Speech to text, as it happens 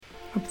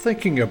I'm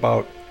thinking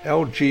about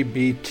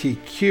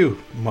LGBTQ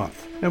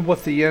month and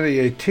what the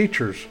NEA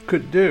teachers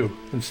could do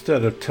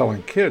instead of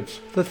telling kids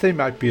that they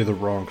might be the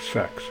wrong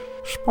sex.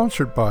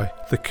 Sponsored by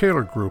the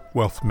Kaler Group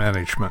Wealth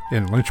Management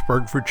in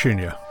Lynchburg,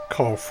 Virginia.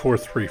 Call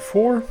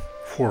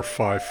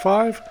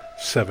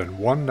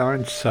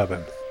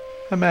 434-455-7197.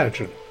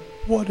 Imagine,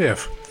 what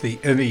if the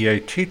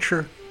NEA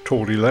teacher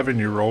told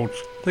 11-year-olds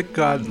that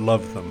God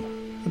loved them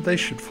and they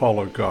should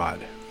follow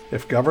God?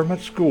 If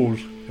government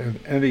schools and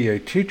NEA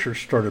teachers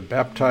started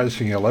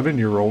baptizing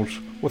 11-year-olds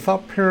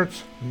without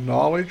parents'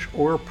 knowledge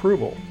or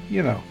approval,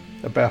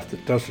 a bath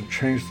that doesn't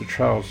change the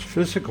child's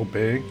physical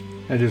being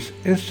and is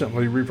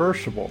instantly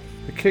reversible,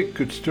 the kid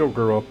could still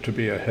grow up to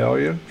be a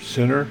hellion,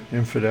 sinner,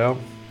 infidel,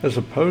 as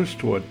opposed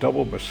to a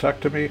double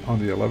mastectomy on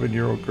the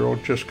 11-year-old girl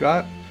just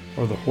got,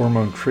 or the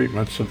hormone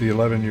treatments of the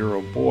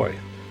 11-year-old boy.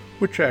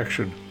 Which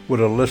action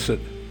would elicit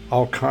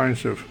all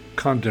kinds of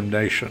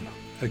condemnation?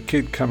 A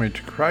kid coming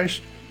to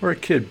Christ or a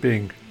kid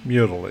being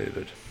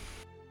mutilated?